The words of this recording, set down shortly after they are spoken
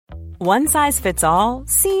One size fits all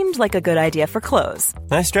seemed like a good idea for clothes.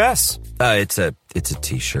 Nice dress. It's a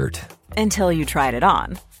t-shirt. Until you tried it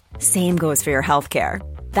on. Same goes for your healthcare.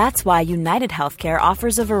 That's why United Healthcare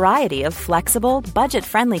offers a variety of flexible,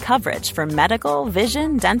 budget-friendly coverage for medical,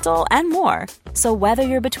 vision, dental, and more. So whether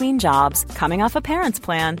you're between jobs, coming off a parent's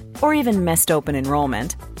plan, or even missed open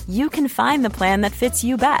enrollment, you can find the plan that fits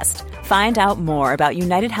you best. Find out more about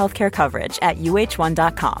United Healthcare coverage at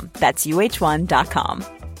uh1.com. That's uh1.com.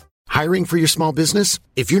 Hiring for your small business?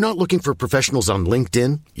 If you're not looking for professionals on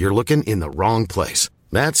LinkedIn, you're looking in the wrong place.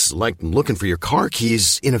 That's like looking for your car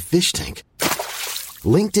keys in a fish tank.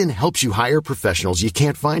 LinkedIn helps you hire professionals you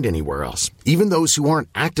can't find anywhere else, even those who aren't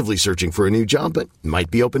actively searching for a new job but might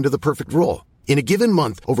be open to the perfect role. In a given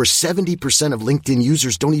month, over 70% of LinkedIn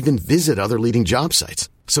users don't even visit other leading job sites.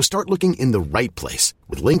 So start looking in the right place.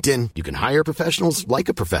 With LinkedIn, you can hire professionals like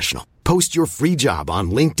a professional. Post your free job on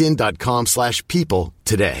linkedin.com/people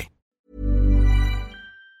today.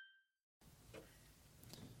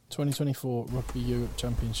 2024 Rugby Europe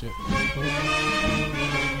Championship.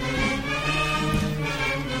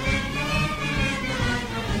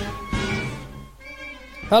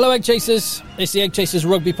 Hello, Egg Chasers. It's the Egg Chasers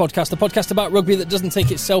Rugby Podcast, a podcast about rugby that doesn't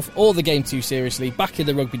take itself or the game too seriously. Back in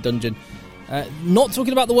the rugby dungeon. Not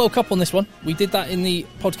talking about the World Cup on this one. We did that in the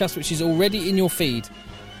podcast, which is already in your feed.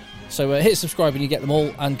 So hit subscribe and you get them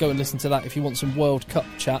all, and go and listen to that if you want some World Cup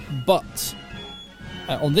chat. But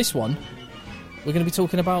on this one, we're going to be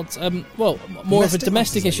talking about, more of a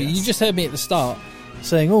domestic issue. You just heard me at the start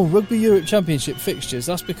saying, Rugby Europe Championship fixtures.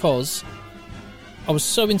 That's because I was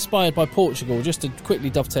so inspired by Portugal, just to quickly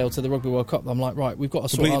dovetail to the Rugby World Cup. I'm like, right, we've got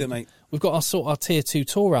to sort our Tier 2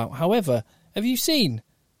 tour out. However, have you seen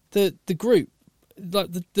the group, like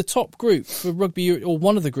the top group for Rugby Europe, or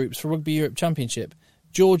one of the groups for Rugby Europe Championship?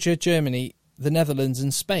 Georgia, Germany, the Netherlands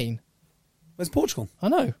and Spain. Where's Portugal? I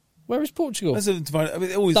know. Where is Portugal?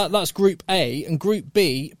 That's Group A, and Group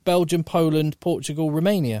B, Belgium, Poland, Portugal,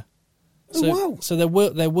 Romania. Wow. So there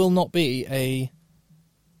will not be a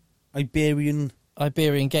Iberian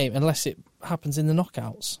game unless it happens in the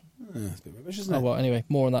knockouts. That's a bit rubbish, isn't it? Oh, well, anyway,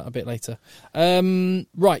 more on that a bit later.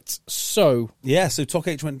 Right, so... Yeah, so Talk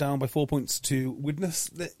H went down by 4 points to Widnes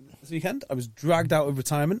this weekend. I was dragged out of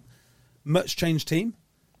retirement. Much changed team.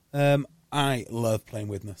 I love playing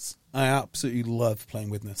Widnes. I absolutely love playing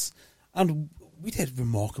Widnes. And we did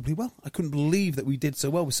remarkably well. I couldn't believe that we did so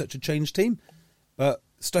well with such a changed team. But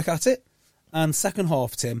stuck at it. And second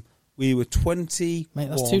half, Tim, we were 20. Mate,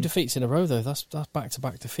 that's 2 defeats in a row, though. That's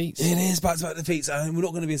back-to-back defeats. It is back-to-back defeats. And we're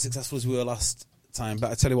not going to be as successful as we were last time.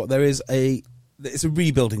 But I tell you what, it's a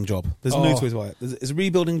rebuilding job. There's no two ways about it. It's a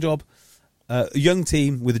rebuilding job. A young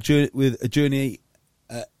team with a journey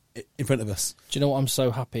in front of us. Do you know what? I'm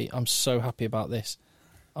so happy. I'm so happy about this.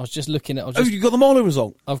 I was just looking at... you got the Marlow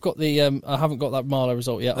result? I've got the... I haven't got that Marlow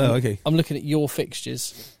result yet. Okay. I'm looking at your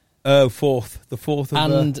fixtures. Fourth. The fourth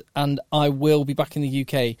of... And I will be back in the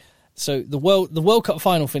UK. So the World Cup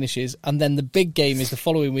final finishes, and then the big game is the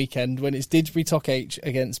following weekend when it's Didsbury Toc H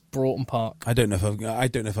against Broughton Park. I don't know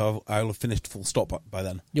if I'll have finished full stop by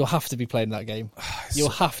then. You'll have to be playing that game. You'll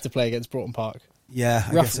have to play against Broughton Park. Yeah,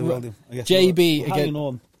 I guess I will do. JB against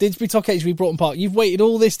Didsbury Toc H v Broughton Park. You've waited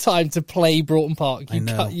all this time to play Broughton Park. I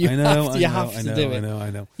know. You have to do it. I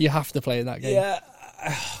know. You have to play in that game. Yeah.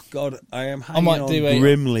 Oh, God, I am hanging on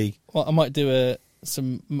grimly. I might do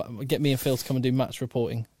get me and Phil to come and do match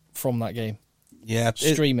reporting from that game. Yeah.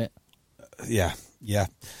 Stream it. Yeah. It'd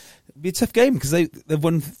be a tough game because they've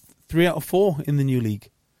won 3 out of 4 in the new league.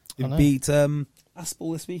 They beat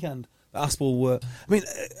Aspel this weekend. Aspel were... I mean,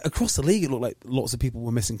 across the league, it looked like lots of people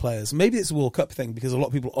were missing players. Maybe it's a World Cup thing because a lot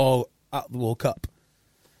of people are at the World Cup.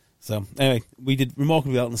 So, anyway, we did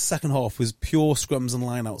remarkably well. And the second half was pure scrums and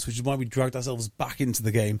lineouts, which is why we dragged ourselves back into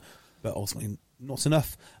the game. But ultimately, not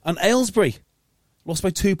enough. And Aylesbury lost by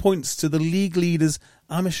 2 points to the league leaders,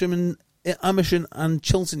 Amersham and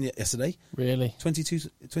Chilton yesterday. Really?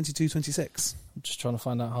 22-26. I'm just trying to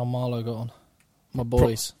find out how Marlow got on. My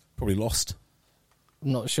boys. Probably lost.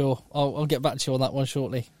 I'm not sure. I'll get back to you on that one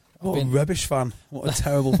shortly. What a rubbish fan. What a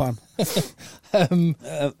terrible fan.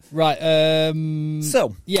 Right.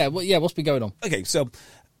 What's been going on? Okay, so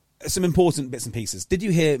some important bits and pieces. Did you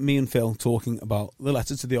hear me and Phil talking about the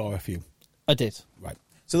letter to the RFU? I did. Right.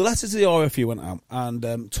 So the letter to the RFU went out, and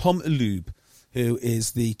Tom Aloob, who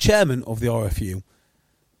is the chairman of the RFU,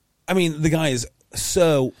 I mean, the guy is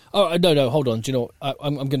so... Oh, no, hold on. Do you know what?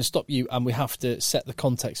 I'm going to stop you, and we have to set the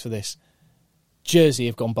context for this. Jersey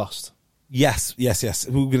have gone bust. Yes. We're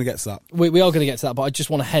going to get to that. We are going to get to that, but I just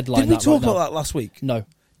want to headline that. Did we talk about that last week? No.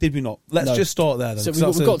 Did we not? Let's just start there then. So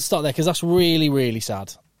we've got to start there because that's really, really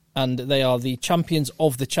sad. and they are the champions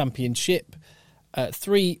of the Championship.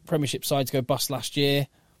 3 Premiership sides go bust last year.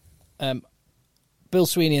 Bill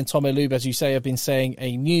Sweeney and Tom O'Loob, as you say, have been saying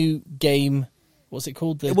a new game. What's it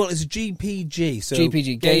called? Well, it's a GPG. So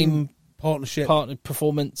GPG, game partnership, partner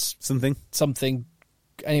performance, something.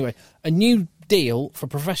 Anyway, a new deal for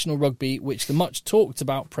professional rugby, which the much talked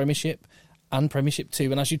about Premiership and Premiership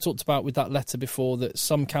 2. And as you talked about with that letter before, that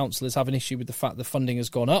some councillors have an issue with the fact the funding has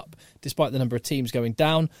gone up, despite the number of teams going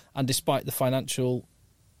down, and despite the financial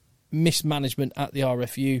mismanagement at the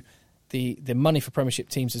RFU, the money for Premiership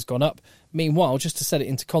teams has gone up. Meanwhile, just to set it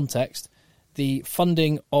into context, the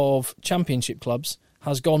funding of Championship clubs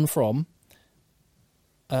has gone from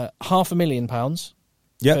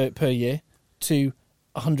 £500,000 per year to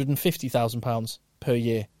 £150,000 per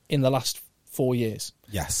year in the last 4 years.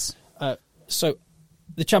 Yes. So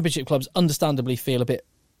the Championship clubs understandably feel a bit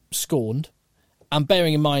scorned, and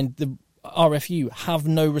bearing in mind the RFU have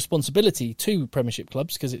no responsibility to Premiership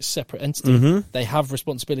clubs because it's a separate entity. Mm-hmm. They have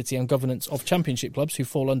responsibility and governance of Championship clubs who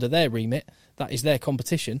fall under their remit. That is their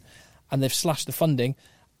competition, and they've slashed the funding,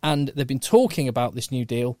 and they've been talking about this new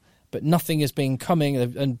deal, but nothing has been coming,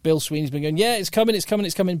 and Bill Sweeney's been going, yeah, it's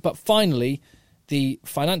coming, but finally the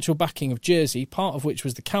financial backing of Jersey, part of which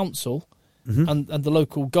was the council and the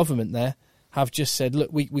local government there, have just said, look,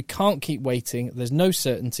 we can't keep waiting. There's no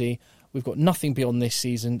certainty. We've got nothing beyond this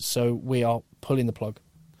season, so we are pulling the plug.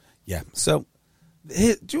 Yeah. So,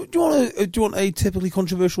 here, do you want a typically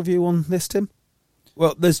controversial view on this, Tim?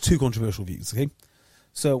 Well, there's 2 controversial views. Okay.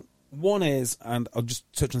 So one is, and I'll just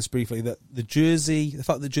touch on this briefly, that the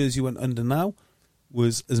fact that Jersey went under now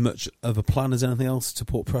was as much of a plan as anything else to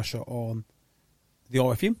put pressure on the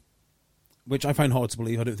RFU, which I find hard to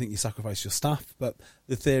believe. I don't think you sacrifice your staff, but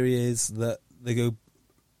the theory is that they go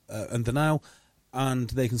under now, and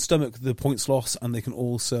they can stomach the points loss, and they can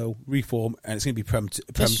also reform, and it's going to be Prem 2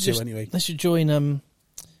 anyway. They should join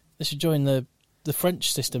the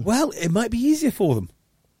French system. Well, it might be easier for them.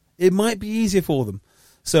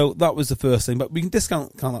 So that was the first thing, but we can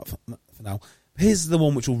discount that for now. Here's the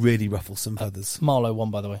one which will really ruffle some feathers. Marlow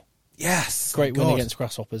won, by the way. Yes. Great win against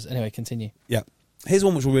Grasshoppers. Anyway, continue. Yeah. Here's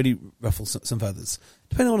one which will really ruffle some feathers.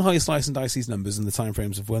 Depending on how you slice and dice these numbers and the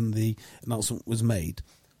timeframes of when the announcement was made,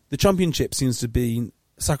 the Championship seems to be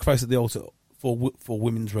sacrificed at the altar for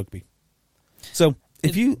women's rugby. So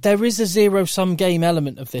there is a zero-sum game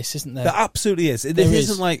element of this, isn't there? There absolutely is. There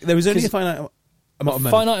is only a finite amount of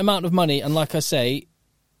money. Finite amount of money, and like I say,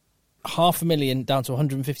 $500,000 down to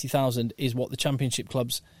 150,000 is what the Championship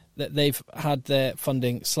clubs, that they've had their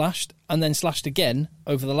funding slashed and then slashed again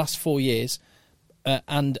over the last 4 years.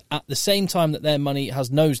 And at the same time that their money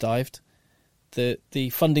has nosedived, the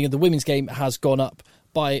funding of the women's game has gone up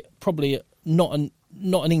by probably not an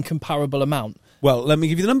incomparable amount. Well, let me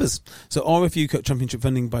give you the numbers. So RFU cut Championship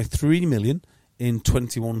funding by $3 million in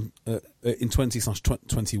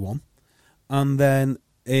 20/21, and then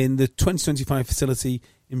in the 2025 facility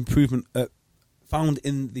improvement found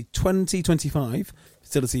in the 2025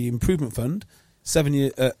 facility improvement fund,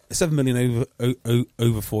 $7 million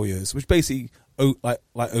over 4 years, which basically like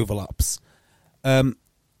overlaps.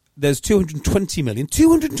 There's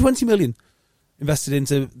 $220 million invested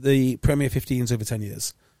into the Premier 15s over 10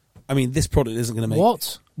 years. I mean, this product isn't going to make...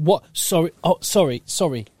 What? Sorry.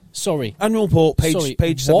 Annual report,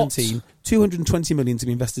 page 17, $220 million to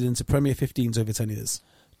be invested into Premier 15s over 10 years.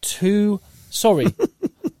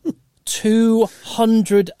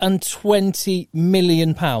 £220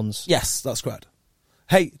 million. Yes, that's correct.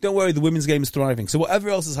 Hey, don't worry, the women's game is thriving. So whatever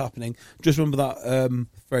else is happening, just remember that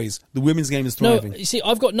phrase: the women's game is thriving. No, you see,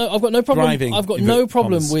 I've got no problem. Thriving, I've got no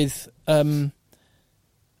problem with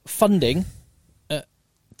funding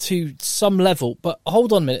to some level, but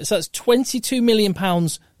hold on a minute. So that's £22 million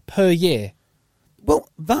per year. Well,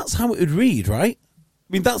 that's how it would read, right? I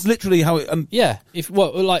mean, that's literally how it.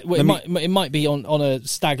 It might be on a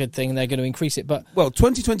staggered thing, and they're going to increase it. But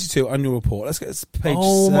 2022 annual report. Let's get this page.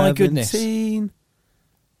 Oh 17, my goodness!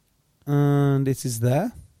 And it is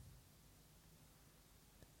there.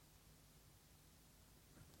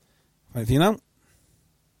 Right for you now.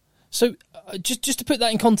 So, just to put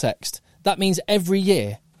that in context, that means every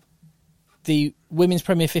year the Women's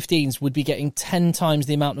Premier 15s would be getting 10 times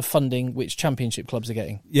the amount of funding which Championship clubs are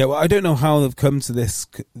getting. Yeah, well, I don't know how they've come to this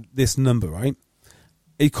number, right?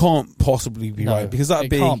 It can't possibly be right, because it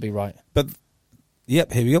can't be right. But,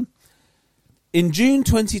 yep, here we go. In June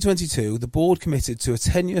 2022, the board committed to a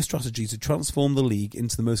 10-year strategy to transform the league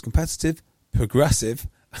into the most competitive, progressive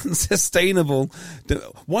and sustainable.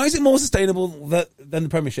 Why is it more sustainable than the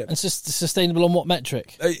Premiership? And sustainable on what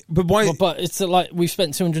metric? But why? But it's like we've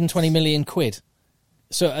spent 220 million quid.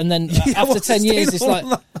 So, and then after 10 years, it's like,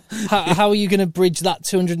 how are you going to bridge that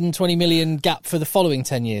 220 million gap for the following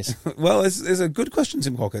 10 years? Well, it's a good question,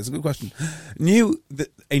 Tim Crocker. It's a good question.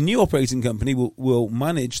 A new operating company will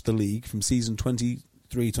manage the league from season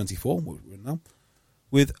 23-24, now,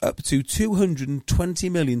 with up to 220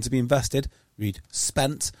 million to be invested,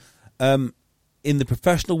 spent, in the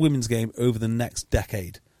professional women's game over the next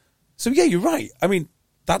decade. So, yeah, you're right. I mean,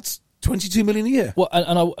 that's 22 million a year. Well,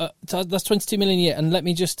 that's 22 million a year. And let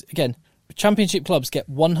me just, again, Championship clubs get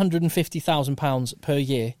 £150,000 per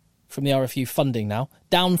year from the RFU funding now,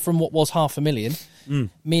 down from what was $500,000,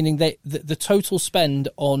 meaning the total spend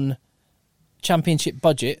on Championship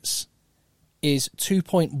budgets is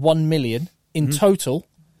 2.1 million in total,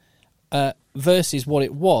 versus what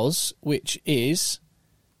it was, which is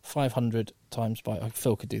 500 times by,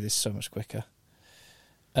 Phil could do this so much quicker,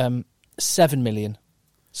 7 million.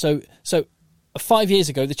 So 5 years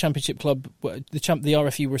ago, the Championship club, the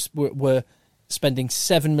RFU were spending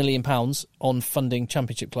 £7 million on funding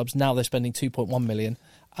Championship clubs. Now they're spending 2.1 million,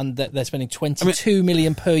 and they're spending 22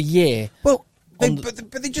 million per year. Well,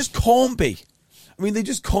 but they just can't be. I mean, they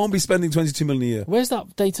just can't be spending 22 million a year. Where's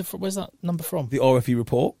that data from? Where's that number from? The RFU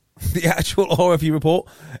report, the actual RFU report.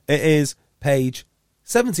 It is page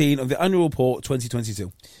 17 of the annual report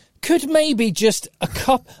 2022. Could maybe just a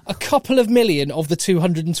couple of million of the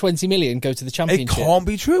 220 million go to the Championship? It can't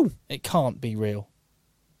be true. It can't be real.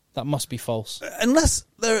 That must be false. Unless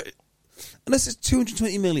it's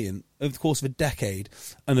 220 million over the course of a decade,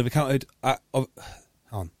 and they've accounted. Hang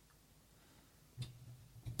on.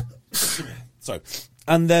 Sorry,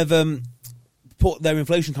 and they've put their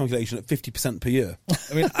inflation calculation at 50% per year.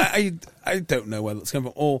 I mean, I don't know where that's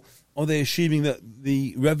coming from. Or are they assuming that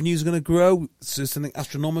the revenues are going to grow to something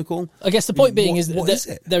astronomical? I guess the point being is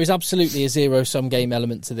that there is absolutely a zero-sum game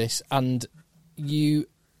element to this, and you.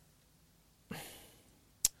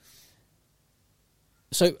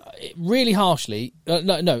 So really harshly, no,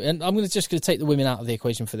 and I'm just going to take the women out of the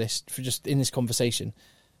equation for just in this conversation.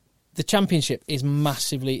 The Championship is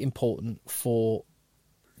massively important for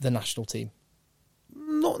the national team.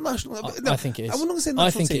 Not national. I think it is. I wouldn't say national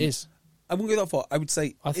I think team. it is. I wouldn't go that far. I would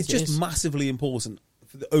say it's just massively important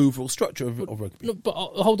for the overall structure of rugby. No, but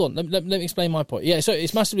hold on. Let me explain my point. Yeah, so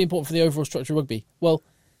it's massively important for the overall structure of rugby. Well,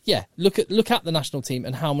 yeah. Look at the national team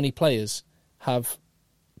and how many players have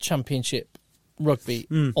Championship rugby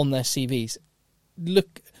on their CVs.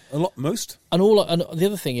 Look, a lot, most. And the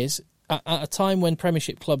other thing is, at a time when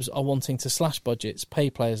Premiership clubs are wanting to slash budgets, pay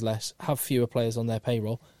players less, have fewer players on their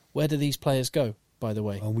payroll, where do these players go? By the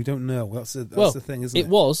way, well, we don't know. That's the thing, isn't it? It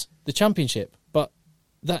was the Championship, but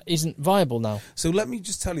that isn't viable now. So let me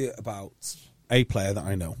just tell you about a player that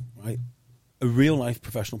I know, right? A real life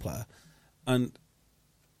professional player, and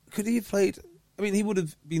could he have played? I mean, he would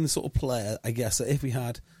have been the sort of player, I guess, that if we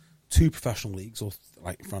had 2 professional leagues, or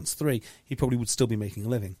like France 3, he probably would still be making a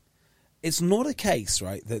living. It's not a case,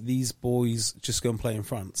 right, that these boys just go and play in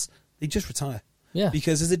France. They just retire. Yeah.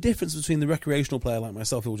 Because there's a difference between the recreational player like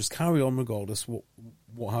myself who will just carry on regardless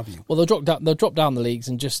what have you. Well, they'll drop down the leagues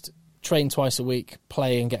and just train twice a week,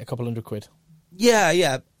 play and get a couple £100.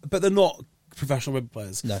 Yeah, but they're not professional rugby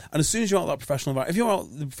players. No. And as soon as you're out of that professional environment, if you're out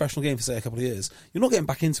of the professional game for, say, a couple of years, you're not getting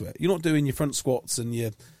back into it. You're not doing your front squats and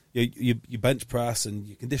your bench press and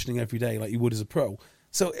your conditioning every day like you would as a pro.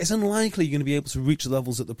 So it's unlikely you're going to be able to reach the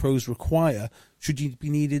levels that the pros require should you be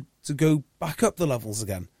needed to go back up the levels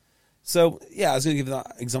again. So, yeah, I was going to give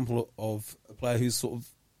that example of a player who's sort of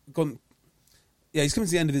gone... Yeah, he's coming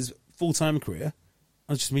to the end of his full-time career.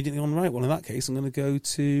 I was just immediately on, right, well, in that case, I'm going to go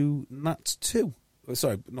to Nat 2.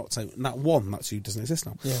 Sorry, not Nat 1. Nat 2 doesn't exist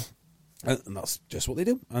now. Yeah. And that's just what they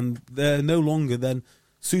do. And they're no longer then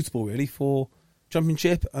suitable, really, for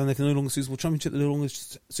Championship. And if they're no longer suitable for Championship, they're no longer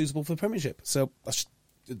suitable for Premiership. So that's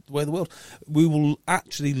the way of the world. We will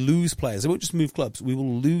actually lose players. They won't just move clubs. We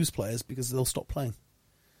will lose players because they'll stop playing.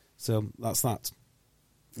 So that's that.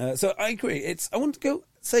 So I agree. I wouldn't go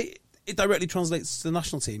say it directly translates to the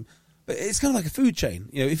national team, but it's kind of like a food chain.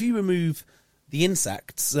 You know, if you remove the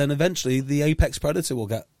insects, then eventually the apex predator will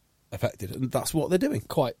get affected, and that's what they're doing.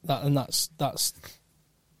 Quite that, and that's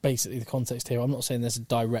basically the context here. I'm not saying there's a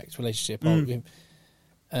direct relationship.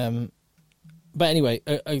 But anyway,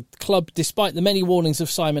 a club, despite the many warnings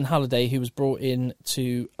of Simon Halliday, who was brought in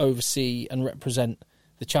to oversee and represent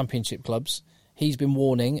the Championship clubs. He's been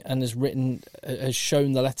warning and has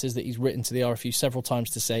shown the letters that he's written to the RFU several times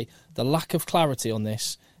to say the lack of clarity on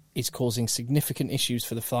this is causing significant issues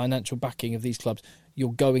for the financial backing of these clubs.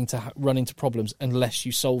 You're going to run into problems unless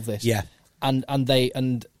you solve this. Yeah, and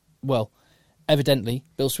evidently,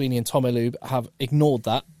 Bill Sweeney and Tom Elube have ignored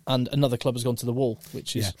that, and another club has gone to the wall,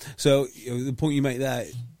 which is... Yeah. So the point you make there,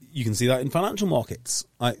 you can see that in financial markets.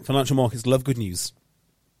 Financial markets love good news.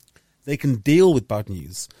 They can deal with bad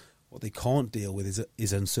news. What they can't deal with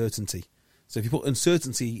is uncertainty. So if you put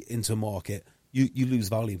uncertainty into a market, you lose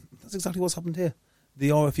value. That's exactly what's happened here. The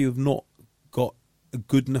RFU have not got a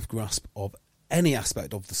good enough grasp of any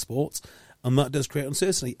aspect of the sport, and that does create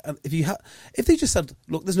uncertainty. And if they just said,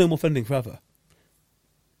 look, there's no more funding forever,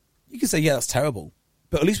 you could say, yeah, that's terrible,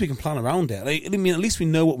 but at least we can plan around it. I mean, at least we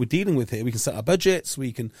know what we're dealing with here. We can set our budgets,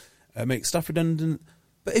 we can make stuff redundant.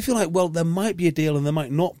 But if you're like, well, there might be a deal and there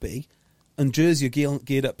might not be, and Jersey are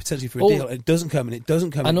geared up potentially for a deal, and it doesn't come, and it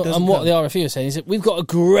doesn't come, and what the RFU is saying is that we've got a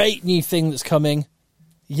great new thing that's coming.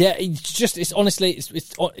 Yeah, it's just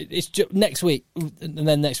next week, and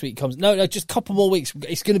then next week comes. No, just a couple more weeks.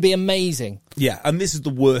 It's going to be amazing. Yeah, and this is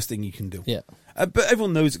the worst thing you can do. Yeah, but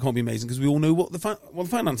everyone knows it can't be amazing because we all know what the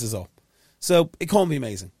finances are. So it can't be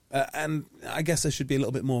amazing, and I guess there should be a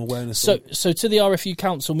little bit more awareness. So to the RFU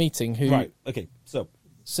council meeting, right? Okay, so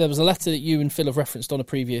there was a letter that you and Phil have referenced on a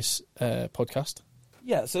previous podcast.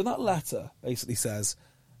 Yeah, so that letter basically says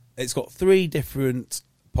it's got three different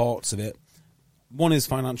parts of it. One is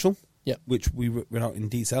financial, which we read out in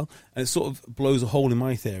detail, and it sort of blows a hole in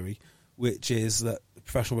my theory, which is that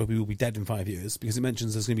professional rugby will be dead in 5 years, because it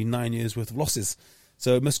mentions there's going to be 9 years worth of losses.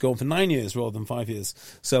 So it must go on for 9 years rather than 5 years.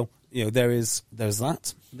 So, there's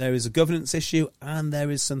that. There is a governance issue, and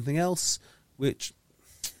there is something else, which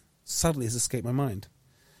sadly has escaped my mind.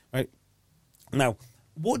 Right? Now,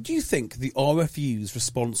 what do you think the RFU's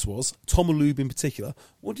response was, Tom Elube in particular,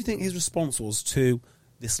 what do you think his response was to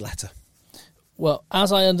this letter? Well,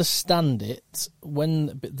 as I understand it,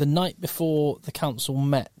 when the night before the council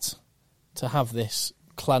met to have this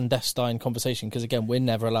clandestine conversation, because again, we're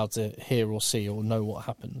never allowed to hear or see or know what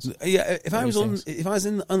happens. Yeah, if I was on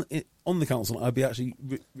the council, I'd be actually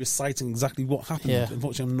reciting exactly what happened. Yeah.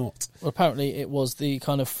 Unfortunately, I'm not. Well, apparently, it was the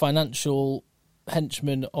kind of financial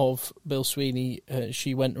henchman of Bill Sweeney.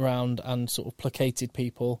 She went around and sort of placated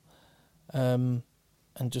people.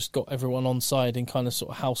 And just got everyone on side in kind of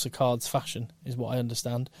sort of House of Cards fashion, is what I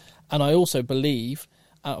understand. And I also believe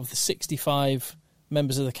out of the 65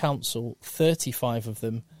 members of the council, 35 of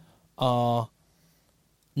them are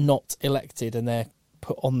not elected, and they're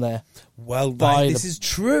put on there. Well, this is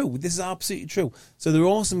true. This is absolutely true. So there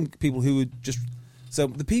are some people who would just... So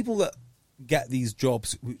the people that get these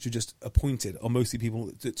jobs, which are just appointed, are mostly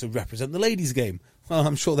people to represent the ladies' game. Well,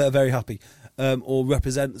 I'm sure they're very happy. Or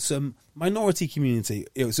represent some minority community.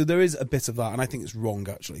 So there is a bit of that, and I think it's wrong,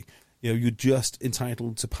 actually. You're just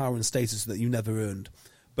entitled to power and status that you never earned.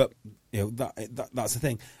 But, that's the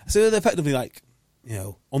thing. So they're effectively like,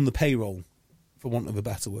 on the payroll, for want of a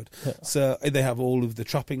better word. Yeah. So they have all of the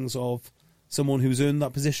trappings of someone who's earned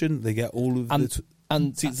that position. They get all of and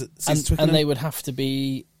they would have to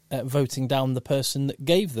be voting down the person that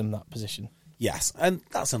gave them that position. Yes, and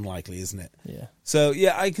that's unlikely, isn't it? Yeah. So,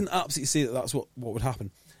 yeah, I can absolutely see that that's what would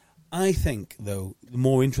happen. I think, though, the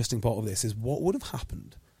more interesting part of this is what would have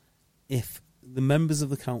happened if the members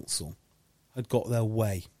of the council had got their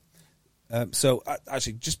way. So,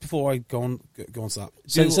 actually, just before I go on to that...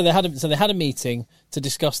 So they had a meeting to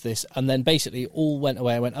discuss this, and then basically all went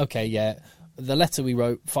away and went, okay, yeah, the letter we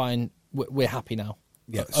wrote, fine, we're happy now.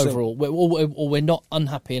 Yeah, overall. We're not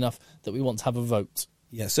unhappy enough that we want to have a vote.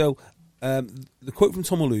 Yeah, so... the quote from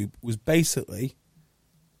Tom Elube was basically...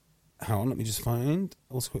 Hang on, let me just find...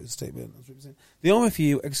 I'll also quote the statement. The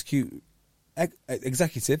RFU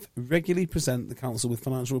executive regularly present the council with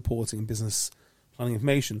financial reporting and business planning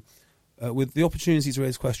information with the opportunity to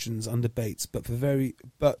raise questions and debates, but very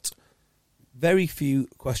few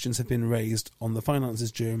questions have been raised on the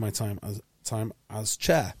finances during my time as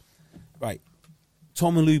chair. Right.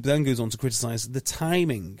 Tom Elube then goes on to criticise the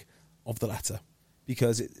timing of the letter,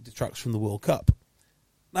 because it detracts from the World Cup.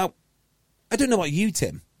 Now, I don't know about you,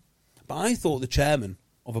 Tim, but I thought the chairman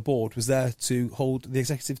of a board was there to hold the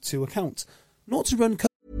executive to account, not to run...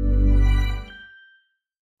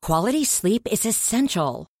 Quality sleep is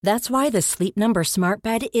essential. That's why the Sleep Number Smart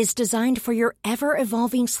Bed is designed for your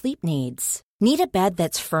ever-evolving sleep needs. Need a bed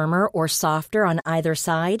that's firmer or softer on either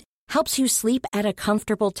side? Helps you sleep at a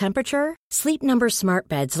comfortable temperature? Sleep Number Smart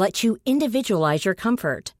Beds let you individualize your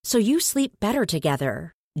comfort, so you sleep better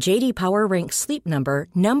together. J.D. Power ranks Sleep Number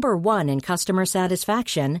number 1 in customer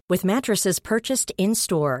satisfaction with mattresses purchased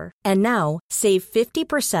in-store. And now, save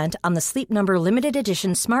 50% on the Sleep Number Limited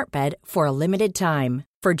Edition Smart Bed for a limited time.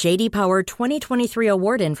 For J.D. Power 2023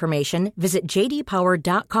 award information, visit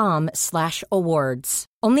jdpower.com/awards.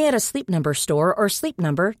 Only at a Sleep Number store or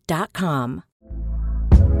sleepnumber.com.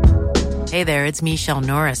 Hey there, it's Michelle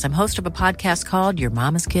Norris. I'm host of a podcast called Your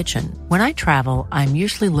Mama's Kitchen. When I travel, I'm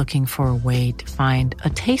usually looking for a way to find a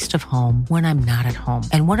taste of home when I'm not at home.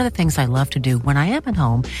 And one of the things I love to do when I am at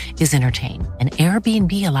home is entertain. And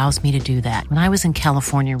Airbnb allows me to do that. When I was in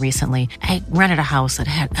California recently, I rented a house that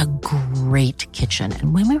had a great kitchen.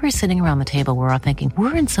 And when we were sitting around the table, we were all thinking,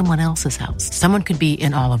 we're in someone else's house. Someone could be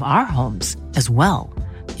in all of our homes as well.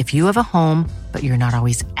 If you have a home, but you're not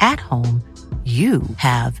always at home, you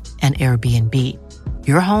have an Airbnb.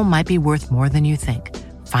 Your home might be worth more than you think.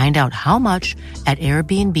 Find out how much at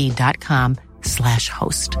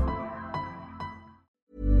airbnb.com/host.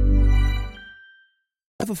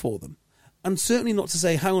 Ever for them. And certainly not to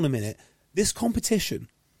say, hang on a minute, this competition,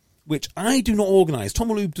 which I do not organise, Tom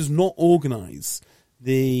Maloob does not organise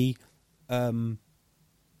the Rugby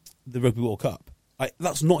World Cup.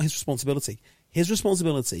 That's not his responsibility. His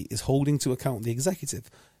responsibility is holding to account the executive.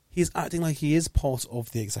 He's acting like he is part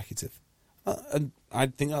of the executive. And I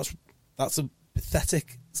think that's a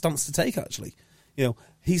pathetic stance to take, actually. You know,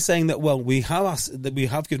 he's saying that, well, we have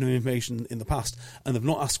given him information in the past and they've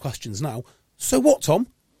not asked questions now. So what, Tom?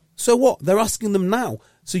 So what? They're asking them now.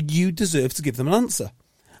 So you deserve to give them an answer.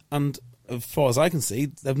 And as far as I can see,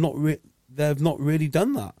 they've not really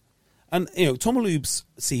done that. And, you know, Tom Maloob's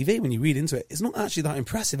CV, when you read into it, is not actually that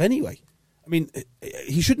impressive anyway. I mean,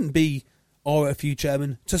 he shouldn't be RFU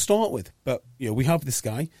chairman to start with, but you know we have this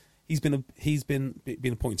guy. He's been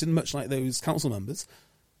appointed, much like those council members,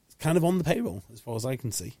 kind of on the payroll as far as I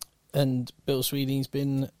can see. And Bill Sweeney's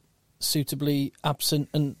been suitably absent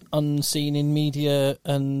and unseen in media,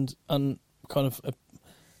 and kind of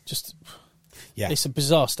it's a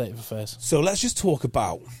bizarre state of affairs. So let's just talk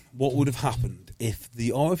about what would have happened if the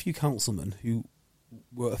RFU councilmen who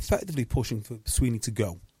were effectively pushing for Sweeney to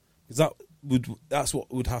go, because that's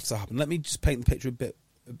what would have to happen. Let me just paint the picture a bit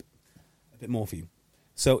more for you.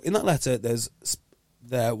 So in that letter,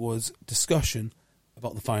 there was discussion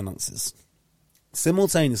about the finances.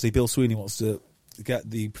 Simultaneously, Bill Sweeney wants to get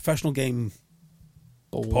the professional game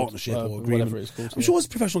partnership or agreement. Whatever it's called. I'm sure it's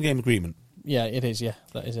professional game agreement. Yeah, it is. Yeah,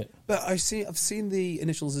 that is it. But I've seen the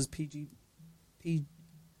initials as PGP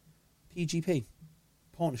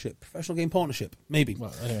partnership, professional game partnership. Maybe.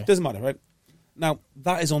 Well, anyway. Doesn't matter, right? Now,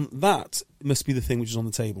 that must be the thing which is on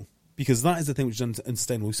the table, because that is the thing which is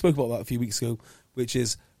unsustainable. We spoke about that a few weeks ago, which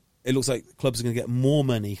is it looks like clubs are going to get more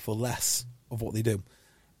money for less of what they do.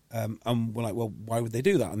 And we're like, well, why would they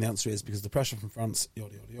do that? And the answer is because of the pressure from France,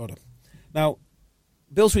 yada, yada, yada. Now,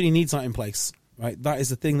 Bill Sweeney needs that in place, right? That is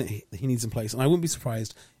the thing that he needs in place. And I wouldn't be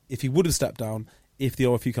surprised if he would have stepped down if the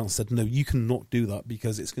RFU Council said, no, you cannot do that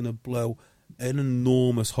because it's going to blow an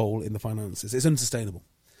enormous hole in the finances. It's unsustainable.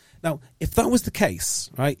 Now, if that was the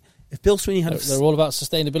case, right, if Bill Sweeney had... They're all about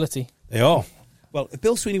sustainability. They are. Well, if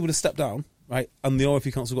Bill Sweeney would have stepped down, right, and the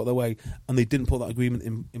RFU Council got their way and they didn't put that agreement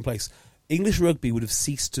in place, English rugby would have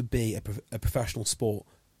ceased to be a professional sport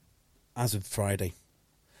as of Friday.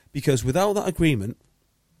 Because without that agreement,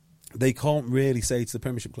 they can't really say to the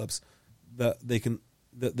Premiership clubs that they can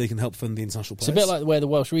help fund the international players. It's a bit like where the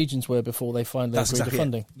Welsh regions were before they finally agreed to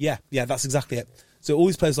funding. Yeah, that's exactly it. So all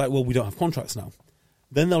these players are like, well, we don't have contracts now.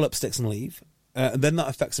 Then they'll up sticks and leave, and then that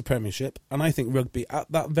affects the Premiership. And I think rugby,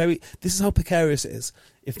 this is how precarious it is.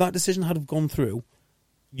 If that decision had have gone through,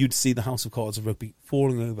 you'd see the house of cards of rugby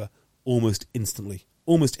falling over almost instantly.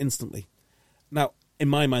 Now, in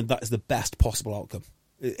my mind, that is the best possible outcome.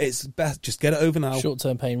 It's best, just get it over now.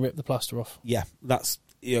 Short-term pain, rip the plaster off. Yeah, that's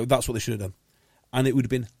what they should have done. And it would have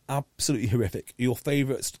been absolutely horrific. Your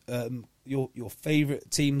favourite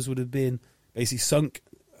teams would have been basically sunk.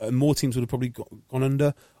 More teams would have probably gone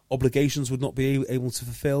under. Obligations would not be able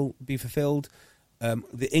to be fulfilled.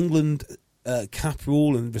 The England cap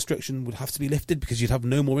rule and restriction would have to be lifted because you'd have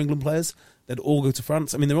no more England players. They'd all go to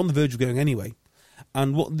France. I mean, they're on the verge of going anyway.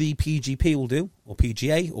 And what the PGP will do, or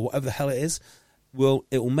PGA, or whatever the hell it is,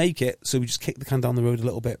 it will make it so we just kick the can down the road a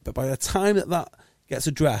little bit. But by the time that gets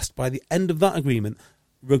addressed, by the end of that agreement,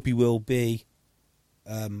 rugby will be,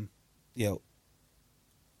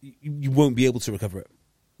 you won't be able to recover it.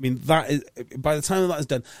 I mean, that is, by the time that is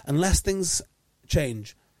done, unless things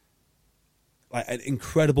change like at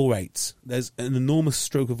incredible rates, there's an enormous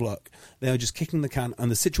stroke of luck. They are just kicking the can, and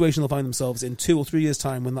the situation they'll find themselves in 2 or 3 years'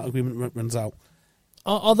 time when that agreement runs out.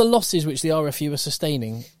 Are the losses which the RFU are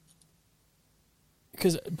sustaining?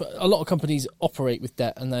 Because a lot of companies operate with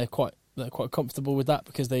debt, and they're quite comfortable with that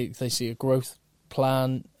because they see a growth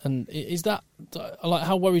plan. And is that like,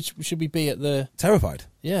 how worried should we be at the... Terrified.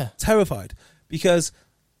 Yeah. Terrified. Because...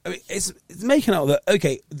 I mean, it's making out that,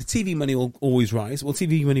 okay, the TV money will always rise. Well,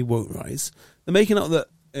 TV money won't rise. They're making out that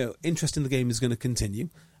interest in the game is going to continue.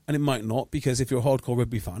 and it might not, because if you're a hardcore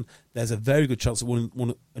rugby fan, there's a very good chance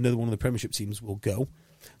that another one of the Premiership teams will go.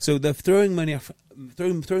 So they're throwing money at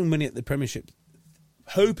the Premiership,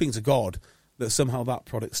 hoping to God that somehow that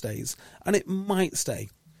product stays, and it might stay.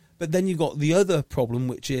 But then you've got the other problem,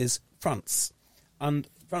 which is France, and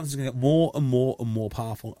France is going to get more and more and more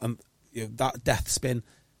powerful, and that death spin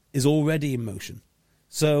is already in motion.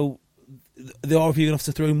 So the RFU are going to have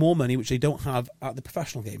to throw more money, which they don't have at the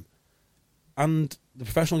professional game. And the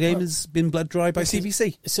professional game has been bled dry by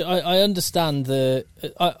CVC. So I understand the.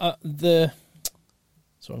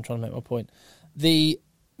 So I'm trying to make my point. The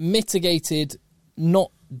mitigated,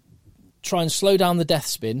 not try and slow down the death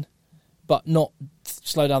spin, but not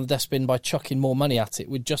slow down the death spin by chucking more money at it,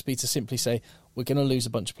 would just be to simply say, we're going to lose a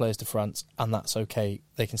bunch of players to France, and that's okay.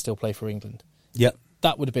 They can still play for England. Yep.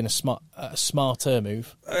 That would have been a smarter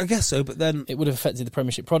move. I guess so, but then it would have affected the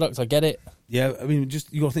Premiership product. I get it. Yeah, I mean,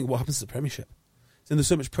 just you got to think what happens to the Premiership. So there's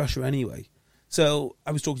so much pressure anyway. So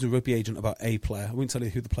I was talking to a rugby agent about a player. I won't tell you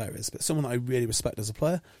who the player is, but someone that I really respect as a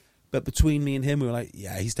player. But between me and him, we were like,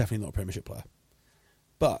 yeah, he's definitely not a Premiership player.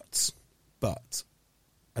 But,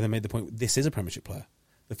 and I made the point, this is a Premiership player.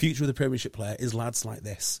 The future of the Premiership player is lads like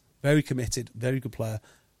this. Very committed, very good player,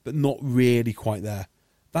 but not really quite there.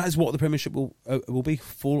 That is what the Premiership will be,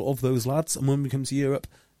 full of those lads. And when we come to Europe,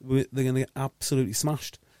 they're going to get absolutely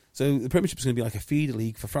smashed. So the Premiership is going to be like a feeder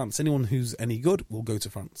league for France. Anyone who's any good will go to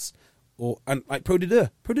France. And like Pro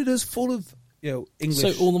D2. Pro D2 is full of English.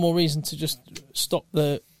 So all the more reason to just stop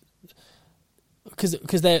the...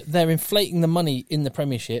 Because they're inflating the money in the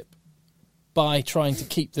Premiership by trying to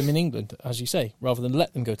keep them in England, as you say, rather than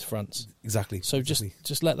let them go to France. Exactly. So just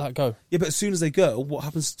let that go. Yeah, but as soon as they go, what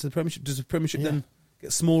happens to the Premiership? Does the Premiership then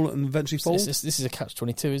get smaller and eventually fold? This is a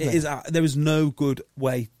catch-22, isn't it? There is no good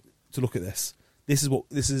way to look at this. This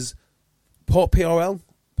is part PRL,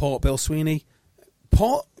 part Bill Sweeney,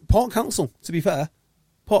 part council, to be fair.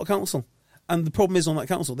 Part council. And the problem is on that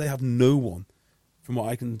council, they have no one, from what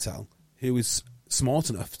I can tell, who is smart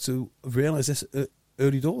enough to realise this at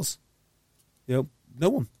early doors. No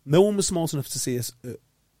one. No one was smart enough to see us at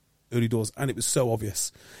early doors, and it was so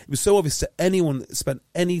obvious. It was so obvious to anyone that spent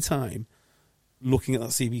any time looking at that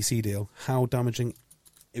CVC deal, how damaging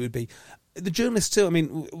it would be. The journalists too, I mean,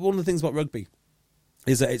 one of the things about rugby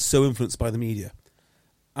is that it's so influenced by the media.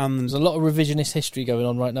 And there's a lot of revisionist history going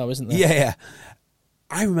on right now, isn't there? Yeah.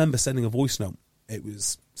 I remember sending a voice note. It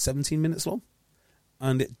was 17 minutes long,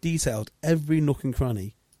 and it detailed every nook and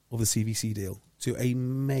cranny of the CVC deal to a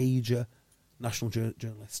major national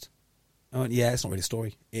journalist. I went, yeah, it's not really a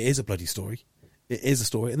story. It is a bloody story. It is a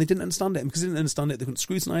story. And they didn't understand it. And because they didn't understand it, they couldn't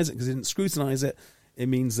scrutinise it. Because they didn't scrutinise it, it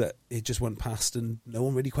means that it just went past and no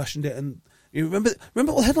one really questioned it. And you remember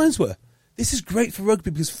what the headlines were? This is great for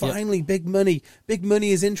rugby because finally big money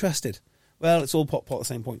is interested. Well, it's all part of the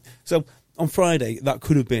same point. So on Friday, that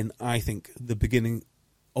could have been, I think, the beginning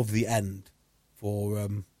of the end for...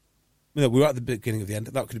 we were at the beginning of the end.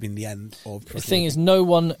 That could have been the end of... The thing is, no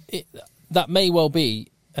one... that may well be,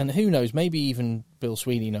 and who knows, maybe even Bill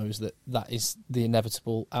Sweeney knows that is the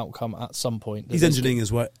inevitable outcome at some point. He's engineering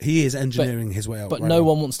his way. He is engineering his way out. But no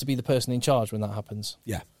one wants to be the person in charge when that happens.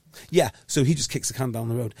 Yeah. Yeah, so he just kicks the can down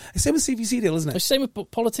the road. It's the same with CVC deal, isn't it? It's the same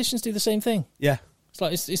with politicians do the same thing. Yeah. It's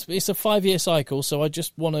like it's a 5-year cycle, so I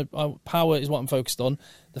just want to... power is what I'm focused on.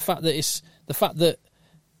 The fact that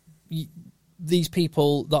these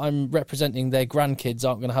people that I'm representing, their grandkids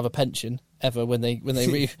aren't going to have a pension ever when they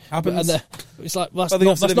leave. Happens. It's like, well,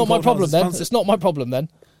 that's not my problem then. It's not my problem then.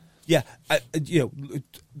 Yeah,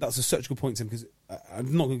 that's such a good point, Tim, because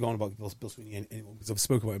I'm not going to go on about Bill Sweeney anymore because I've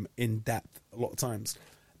spoken about him in depth a lot of times.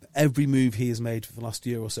 But every move he has made for the last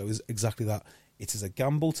year or so is exactly that. It is a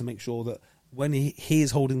gamble to make sure that when he is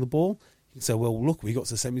holding the ball, he can say, well, look, we got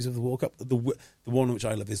to the semis of the World Cup. The one which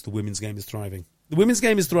I love is the women's game is thriving. The women's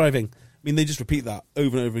game is thriving. I mean, they just repeat that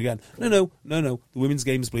over and over again. No. The women's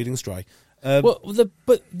game is bleeding us dry. The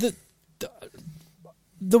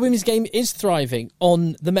women's game is thriving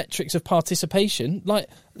on the metrics of participation. Like,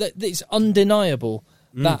 it's undeniable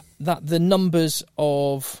that the numbers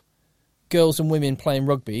of girls and women playing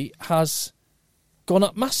rugby has gone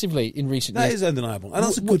up massively in recent years. That is undeniable, and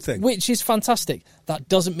that's a good thing. Which is fantastic. That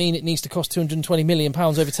doesn't mean it needs to cost £220 million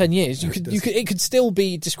over 10 years. It could still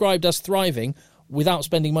be described as thriving without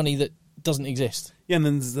spending money that doesn't exist. Yeah, and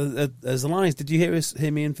then there's the lines. Did you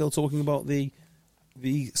hear me and Phil talking about the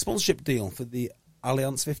sponsorship deal for the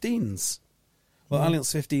Allianz 15s? Well,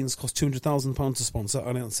 Allianz 15s cost £200,000 to sponsor.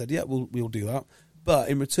 Allianz said, yeah, we'll do that. But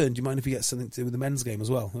in return, do you mind if we get something to do with the men's game as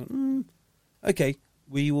well? Okay,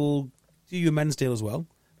 we will do you a men's deal as well.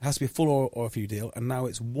 It has to be a full RFU deal, and now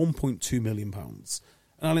it's £1.2 million.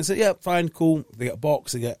 And Ireland said, yeah, fine, cool. They get a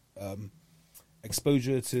box, they get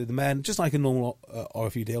exposure to the men, just like a normal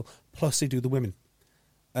RFU deal, plus they do the women.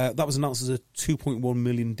 That was announced as a 2.1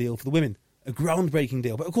 million deal for the women. A groundbreaking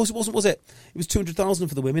deal. But of course it wasn't, was it? It was 200,000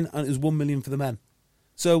 for the women and it was 1 million for the men.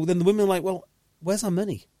 So then the women were like, well, where's our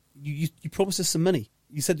money? You promised us some money.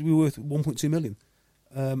 You said we were worth 1.2 million.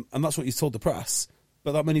 And that's what you told the press.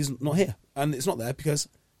 But that money's not here. And it's not there because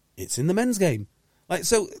it's in the men's game. Like,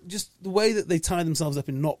 so just the way that they tie themselves up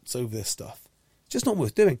in knots over this stuff, it's just not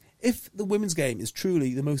worth doing. If the women's game is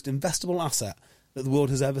truly the most investable asset that the world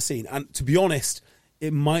has ever seen, and to be honest,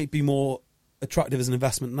 it might be more attractive as an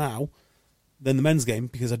investment now than the men's game,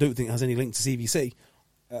 because I don't think it has any link to CVC,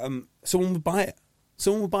 someone would buy it.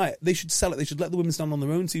 Someone would buy it. They should sell it. They should let the women stand on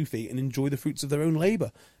their own 2 feet and enjoy the fruits of their own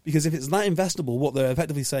labour. Because if it's that investable, what they're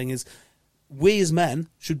effectively saying is, we as men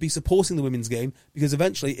should be supporting the women's game because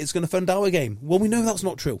eventually it's going to fund our game. Well, we know that's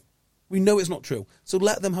not true. We know it's not true. So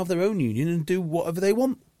let them have their own union and do whatever they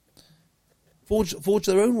want. Forge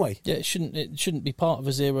their own way. Yeah, it shouldn't be part of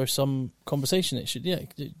a zero-sum conversation. It should,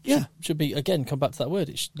 should be, again, come back to that word.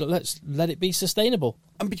 Let's let it be sustainable.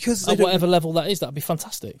 And because at whatever level that is, that'd be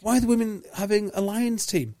fantastic. Why are the women having a Lions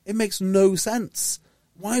team? It makes no sense.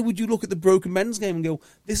 Why would you look at the broken men's game and go,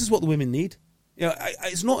 this is what the women need? You know,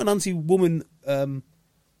 it's not an anti-woman.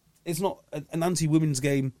 It's not an anti-women's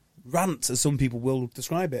game rant, as some people will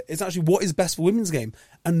describe it. It's actually what is best for women's game,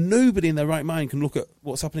 and nobody in their right mind can look at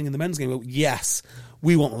what's happening in the men's game and go, yes,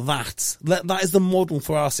 we want that. That is the model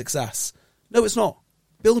for our success. No, it's not.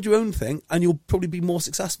 Build your own thing, and you'll probably be more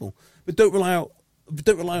successful. But don't rely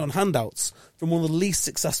on handouts from one of the least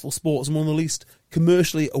successful sports and one of the least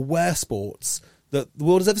commercially aware sports that the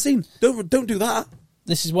world has ever seen. Don't do that.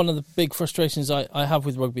 This is one of the big frustrations I have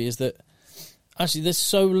with rugby, is that actually there's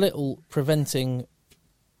so little preventing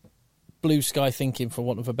blue sky thinking, for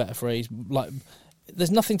want of a better phrase. Like,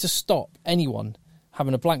 there's nothing to stop anyone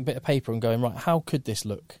having a blank bit of paper and going, right, how could this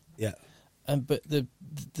look? Yeah. But the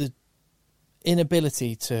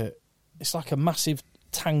inability to, it's like a massive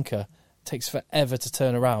tanker, it takes forever to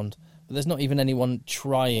turn around, but there's not even anyone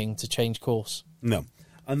trying to change course. No.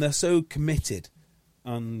 And they're so committed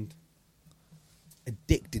and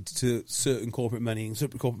addicted to certain corporate money, and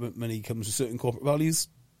certain corporate money comes with certain corporate values,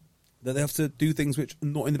 that they have to do things which are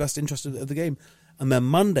not in the best interest of the game. And their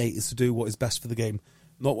mandate is to do what is best for the game,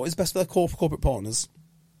 not what is best for their corporate partners,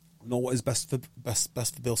 not what is best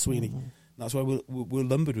for Bill Sweeney. Mm-hmm. That's why we're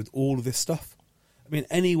lumbered with all of this stuff. I mean,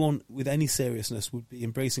 anyone with any seriousness would be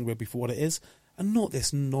embracing rugby for what it is, and not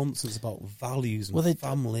this nonsense about values and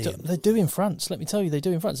family. They do in France. Let me tell you, they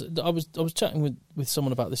do in France. I was chatting with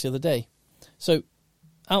someone about this the other day. So,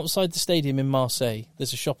 outside the stadium in Marseille,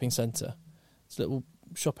 there's a shopping centre. It's a little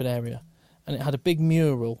shopping area, and it had a big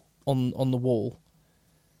mural on the wall,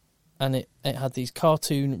 and it had these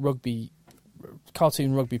cartoon rugby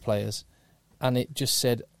players, and it just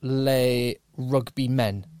said Les Rugby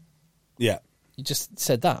Men. Yeah, it just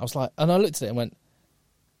said that. I was like, and I looked at it and went,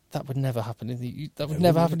 that would never happen in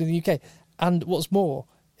the UK. And what's more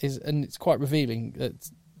is, and it's quite revealing,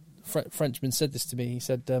 that Frenchman said this to me. He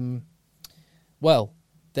said, well,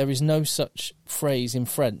 there is no such phrase in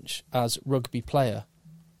French as rugby player.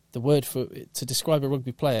 The word to describe a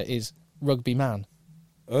rugby player is rugby man.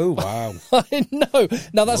 Oh, wow. I know.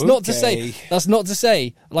 Now, that's not to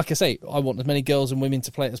say, like I say, I want as many girls and women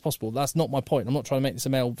to play it as possible. That's not my point. I'm not trying to make this a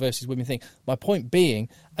male versus women thing. My point being,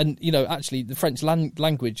 and, you know, actually, the French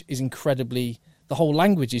language is incredibly, the whole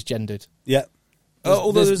language is gendered. Yeah.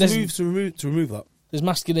 Although there's moves to remove that. There's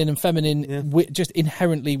masculine and feminine just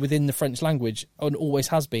inherently within the French language, and always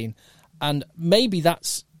has been. And maybe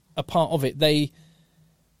that's a part of it.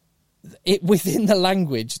 Within the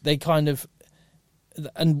language, they kind of,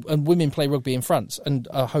 and women play rugby in France, and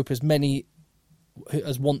I hope as many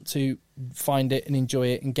as want to find it and enjoy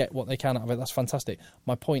it and get what they can out of it. That's fantastic.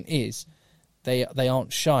 My point is, they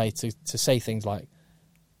aren't shy to say things like,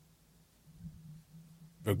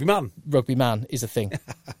 rugby man. Rugby man is a thing.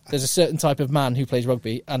 There's a certain type of man who plays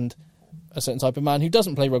rugby and a certain type of man who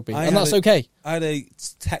doesn't play rugby, and that's okay. I had a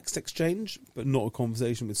text exchange, but not a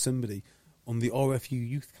conversation with somebody on the RFU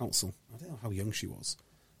Youth Council. I don't know how young she was,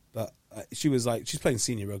 but she was like, she's playing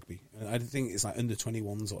senior rugby, and I think it's like under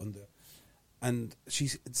 21s or under. And she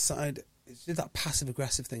decided, she did that passive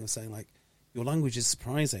aggressive thing of saying, like, your language is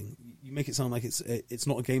surprising. You make it sound like it's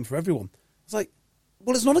not a game for everyone. It's like,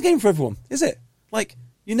 well, it's not a game for everyone, is it? Like,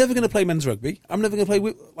 you're never going to play men's rugby. I'm never going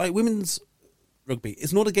to play women's rugby.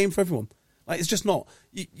 It's not a game for everyone. Like, it's just not.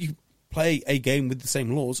 You play a game with the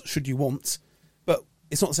same laws, should you want, but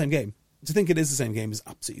it's not the same game. To think it is the same game is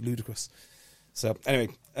absolutely ludicrous. So anyway,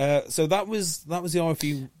 so that was the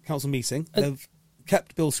RFU council meeting. They've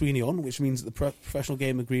kept Bill Sweeney on, which means that the professional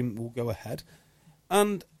game agreement will go ahead.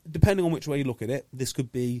 And depending on which way you look at it, this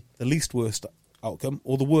could be the least worst outcome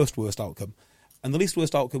or the worst outcome. And the least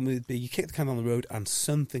worst outcome would be you kick the can down the road and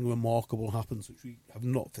something remarkable happens, which we have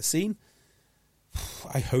not foreseen.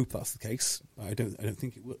 I hope that's the case. I don't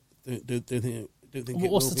think it will. Don't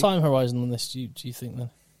think What's the time horizon on this? Do you think then?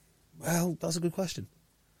 Well, that's a good question.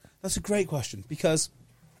 That's a great question, because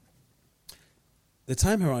the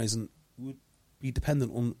time horizon would be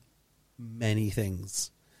dependent on many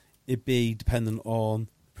things. It'd be dependent on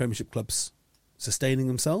Premiership clubs sustaining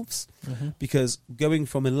themselves, because going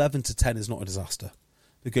from 11 to 10 is not a disaster,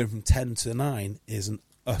 but going from 10 to 9 is an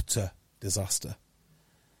utter disaster.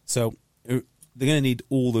 So they're going to need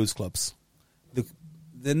all those clubs.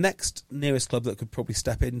 The next nearest club that could probably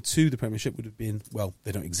step into the Premiership would have been, well,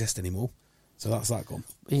 they don't exist anymore, so that's that gone.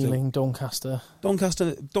 Ealing, Doncaster.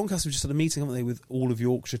 Doncaster just had a meeting, haven't they, with all of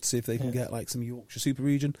Yorkshire to see if they can get like some Yorkshire Super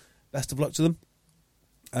Region. Best of luck to them.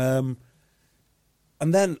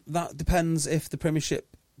 And then that depends if the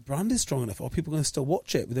Premiership brand is strong enough. Are people going to still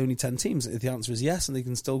watch it with only 10 teams? If the answer is yes, and they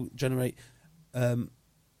can still generate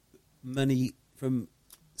money from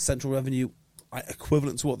central revenue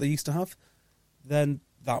equivalent to what they used to have, then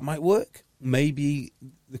that might work. Maybe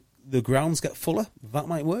the grounds get fuller. That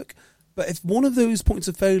might work. But if one of those points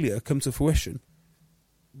of failure come to fruition,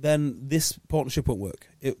 then this partnership won't work.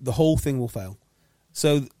 The whole thing will fail.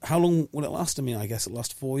 So how long will it last? I mean, I guess it'll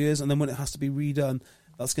last 4 years, and then when it has to be redone,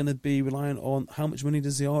 that's going to be reliant on how much money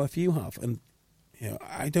does the RFU have. And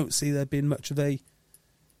I don't see there being much of a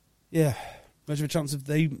chance of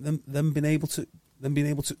them being able to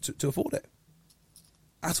afford it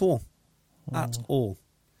at all. At all.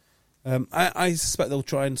 I suspect they'll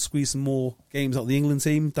try and squeeze some more games out of the England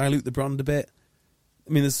team, dilute the brand a bit.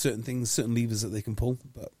 I mean, there's certain levers that they can pull,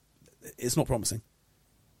 but it's not promising.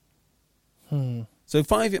 So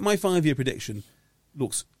my 5-year prediction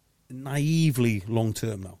looks naively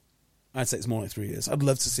long-term now. I'd say it's more like 3 years. I'd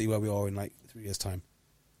love to see where we are in like 3 years' time.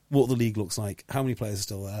 What the league looks like, how many players are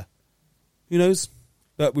still there. Who knows?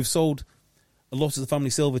 But we've sold a lot of the family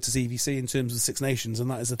silver to CVC in terms of the Six Nations, and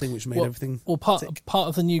that is the thing which made everything part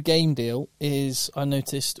of the new game deal is, I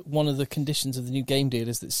noticed, one of the conditions of the new game deal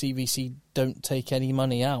is that CVC don't take any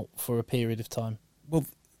money out for a period of time. Well,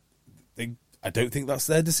 I don't think that's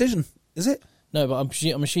their decision, is it? No, but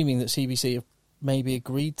I'm assuming that CVC have maybe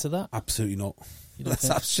agreed to that. Absolutely not. That's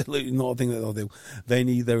absolutely not a thing that they'll do. They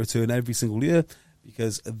need their return every single year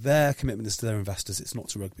because their commitment is to their investors. It's not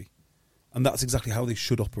to rugby, and that's exactly how they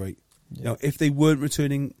should operate. Yeah. If they weren't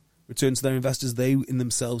return to their investors, they in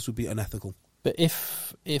themselves would be unethical. But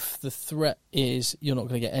if the threat is you're not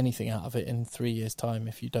going to get anything out of it in 3 years' time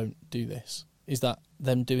if you don't do this, is that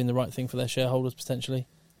them doing the right thing for their shareholders potentially?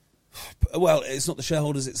 Well, it's not the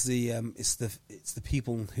shareholders; it's the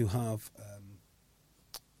people who have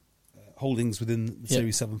holdings within the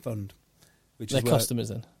Series 7 fund, which is their customers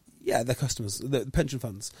then. Yeah, their customers, the pension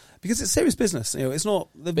funds, because it's serious business. It's not.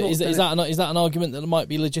 But is that an argument that might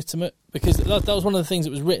be legitimate? Because that was one of the things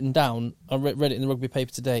that was written down. I read it in the rugby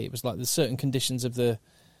paper today. It was like there's certain conditions of the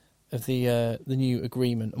new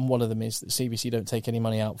agreement, and one of them is that CVC don't take any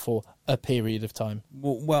money out for a period of time.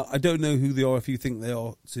 Well, I don't know who the RFU think they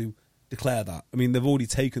are to declare that. I mean, they've already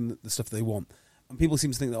taken the stuff they want, and people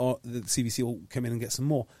seem to think that the CVC will come in and get some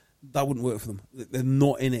more. That wouldn't work for them. They're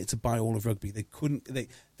not in it to buy all of rugby. They couldn't.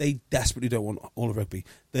 They desperately don't want all of rugby.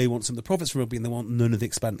 They want some of the profits from rugby, and they want none of the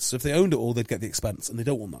expense. So if they owned it all, they'd get the expense, and they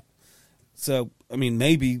don't want that. So I mean,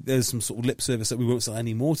 maybe there's some sort of lip service that we won't sell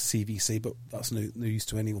any more to CVC, but that's no use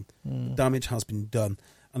to anyone. Damage has been done,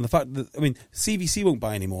 and the fact that CVC won't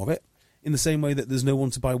buy any more of it, in the same way that there's no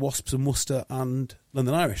one to buy Wasps and Worcester and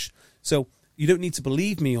London Irish. So you don't need to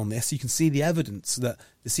believe me on this. You can see the evidence that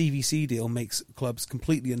the CVC deal makes clubs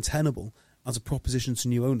completely untenable as a proposition to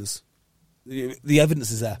new owners. The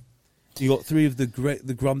evidence is there. You got three of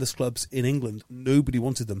the grandest clubs in England. Nobody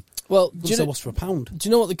wanted them. Well, do you know for £1? Do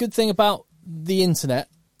you know what the good thing about the internet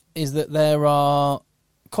is? That there are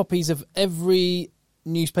copies of every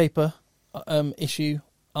newspaper issue,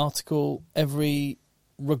 article, every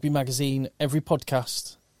rugby magazine, every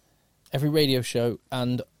podcast, every radio show,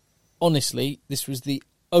 and honestly, this was the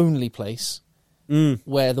only place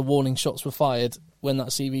where the warning shots were fired when that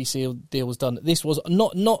CVC deal was done. This was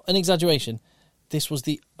not an exaggeration. This was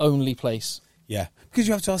the only place. Yeah, because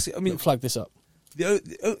you have to ask. I mean, flag this up.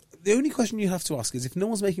 The only question you have to ask is, if no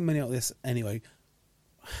one's making money out of this anyway,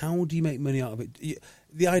 how do you make money out of it?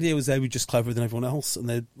 The idea was they were just cleverer than everyone else, and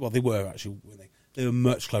they were actually. They were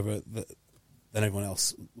much cleverer than everyone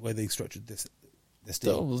else. The way they structured this this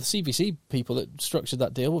deal. The CVC people that structured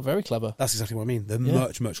that deal were very clever. That's exactly what I mean. They're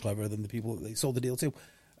much cleverer than the people that they sold the deal to.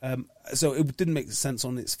 So it didn't make sense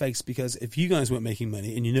on its face, because if you guys weren't making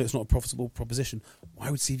money and you know it's not a profitable proposition, why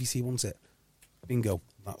would CVC want it? Bingo.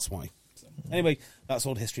 That's why. So, anyway, that's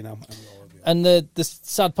old history now. And the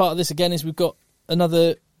sad part of this again is we've got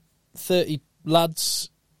another 30 lads,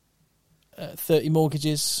 30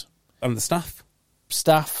 mortgages. And the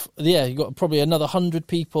staff. Yeah, you've got probably another 100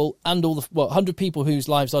 people and 100 people whose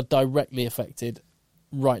lives are directly affected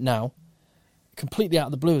right now. Completely out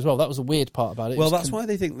of the blue as well. That was the weird part about it. Well, that's why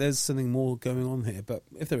they think there's something more going on here. But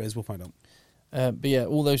if there is, we'll find out. But yeah,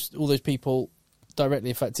 all those people directly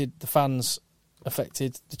affected, the fans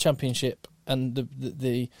affected, the championship, and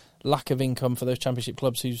the lack of income for those championship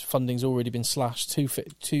clubs whose funding's already been slashed.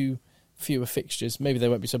 Two fewer fixtures. Maybe they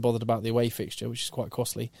won't be so bothered about the away fixture, which is quite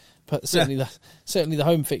costly. But certainly the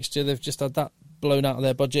home fixture, they've just had that blown out of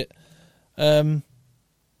their budget. And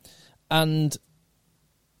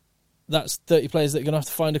that's 30 players that are going to have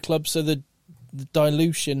to find a club. So the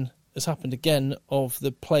dilution has happened again of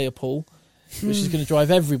the player pool, which is going to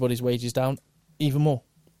drive everybody's wages down even more.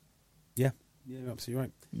 Yeah, you're absolutely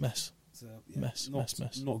right. Mess. Mess.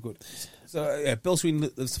 Not good. So Bill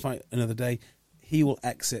Sweeney lives to fight another day. He will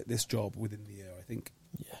exit this job within the year, I think.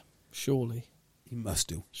 Yeah, surely. He must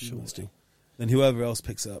do. Surely. He must do. Then whoever else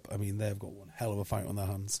picks it up, I mean, they've got one hell of a fight on their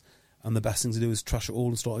hands. And the best thing to do is trash it all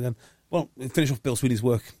and start again. Well, finish off Bill Sweeney's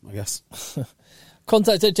work, I guess.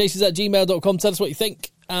 Contact chasers@gmail.com. Tell us what you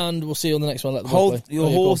think, and we'll see you on the next one. Let the Hold your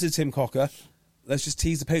horses, Tim Cocker. Let's just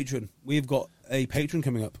tease the Patreon. We've got a Patreon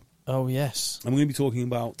coming up. Oh, yes. And we're going to be talking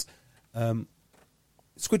about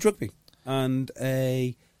Squid Rugby and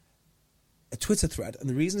a Twitter thread. And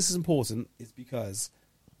the reason this is important is because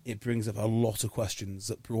it brings up a lot of questions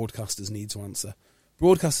that broadcasters need to answer.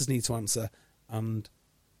 Broadcasters need to answer, and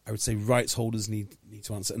I would say rights holders need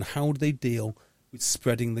to answer. And how do they deal with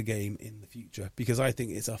spreading the game in the future? Because I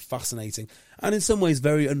think it's a fascinating and in some ways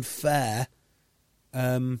very unfair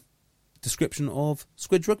description of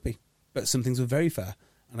Squid Rugby. But some things are very fair.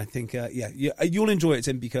 And I think, you'll enjoy it,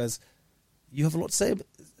 Tim, because you have a lot to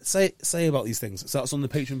say about these things. So that's on the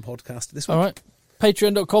Patreon podcast this week. All right.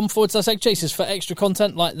 Patreon.com/Eggchasers for extra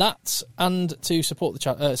content like that, and to support the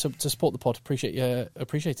to support the pod. Appreciate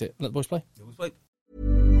it. Let the boys play.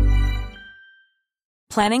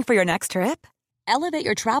 Planning for your next trip? Elevate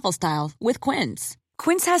your travel style with Quince.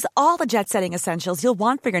 Quince has all the jet-setting essentials you'll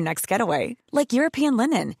want for your next getaway, like European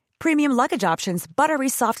linen, premium luggage options, buttery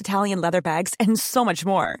soft Italian leather bags, and so much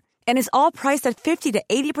more. And is all priced at 50 to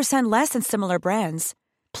 80% less than similar brands.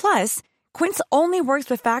 Plus, Quince only works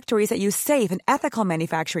with factories that use safe and ethical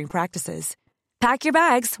manufacturing practices. Pack your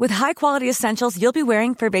bags with high-quality essentials you'll be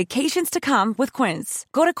wearing for vacations to come with Quince.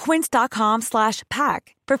 Go to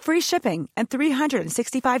quince.com/pack for free shipping and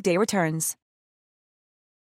 365-day returns.